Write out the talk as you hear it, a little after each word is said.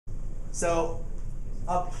So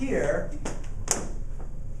up here,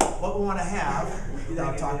 what we want to have,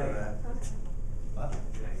 without talking about that. What?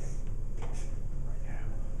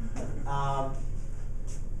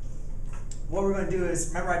 What we're going to do is,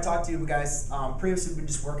 remember I talked to you guys previously, we've been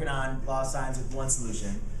just working on law of sines with one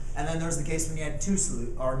solution, and then there's the case when you had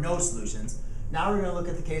no solutions. Now we're going to look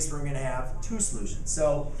at the case where we're going to have two solutions.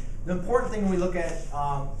 So the important thing when we look at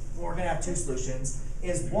when we're going to have two solutions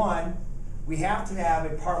is, one, we have to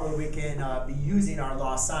have a part where we can be using our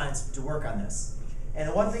law of sines to work on this. And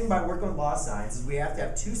the one thing by working with law of sines is we have to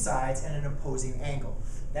have two sides and an opposing angle.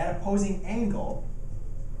 That opposing angle,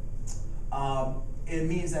 it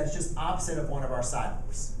means that it's just opposite of one of our side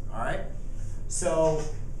lengths. All right? So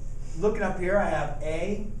looking up here, I have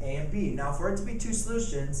A, and B. Now for it to be two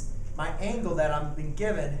solutions, my angle that I'm being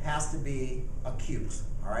given has to be acute.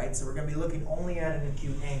 All right? So we're going to be looking only at an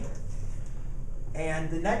acute angle. And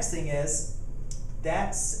the next thing is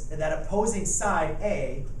that opposing side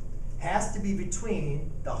A has to be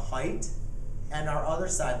between the height and our other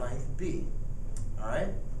side length B. All right?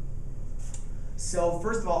 So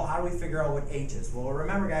first of all, how do we figure out what H is? Well,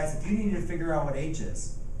 remember guys, if you need to figure out what H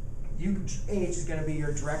is, H is going to be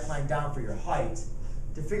your direct line down for your height.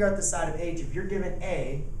 To figure out the side of H, if you're given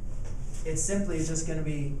A, it simply is just going to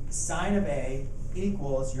be sine of A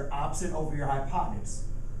equals your opposite over your hypotenuse.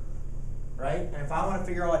 Right? And if I want to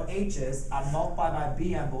figure out what H is, I multiply by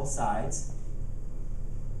B on both sides.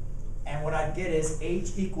 And what I'd get is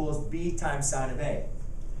H equals B times sine of A.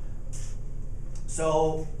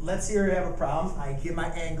 So let's say I have a problem. I give my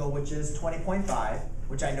angle, which is 20.5,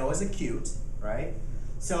 which I know is acute, right?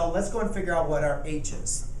 So let's go and figure out what our H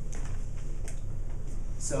is.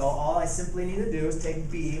 So all I simply need to do is take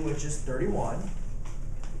B, which is 31.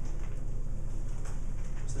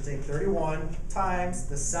 So take 31 times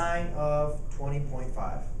the sine of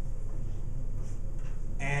 20.5.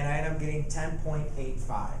 And I end up getting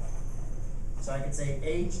 10.85. So I can say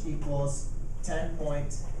H equals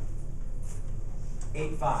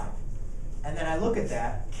 10.85. And then I look at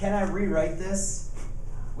that. Can I rewrite this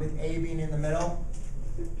with A being in the middle?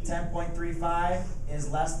 10.35 is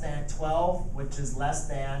less than 12, which is less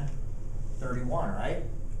than 31, right?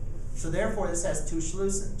 So therefore, this has two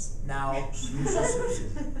solutions. Now,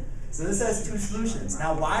 so this has two solutions.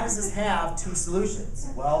 Now, why does this have two solutions?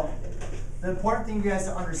 Well, the important thing you guys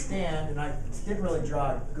to understand, and I didn't really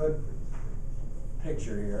draw a good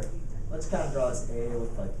picture here. Let's kind of draw this A to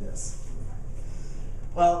look like this.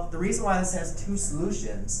 Well, the reason why this has two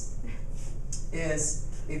solutions is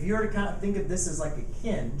if you were to kind of think of this as like a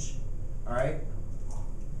hinge, all right,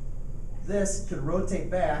 this could rotate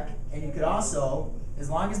back, and you could also, as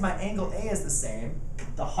long as my angle A is the same,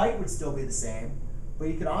 the height would still be the same, but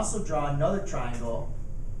you could also draw another triangle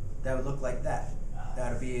that would look like that.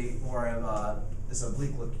 That would be more of this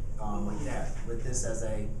oblique look like that, with this as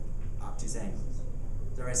a obtuse angle.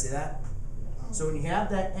 Does everybody see that? So when you have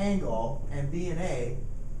that angle and B and A,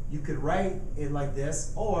 you could write it like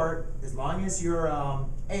this, or as long as your A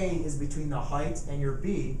is between the height and your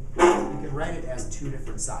B, you can write it as two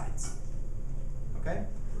different sides. Okay?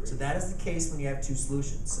 So that is the case when you have two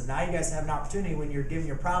solutions. So now you guys have an opportunity when you're given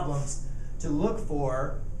your problems to look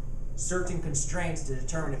for certain constraints to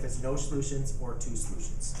determine if it's no solutions or two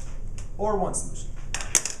solutions, or one solution.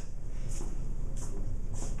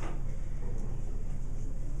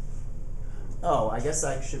 Oh, I guess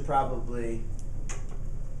I should probably,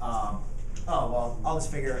 oh, well, I'll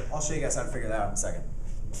show you guys how to figure that out in a second.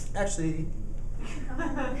 Actually,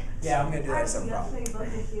 yeah, I'm going to do that as a problem.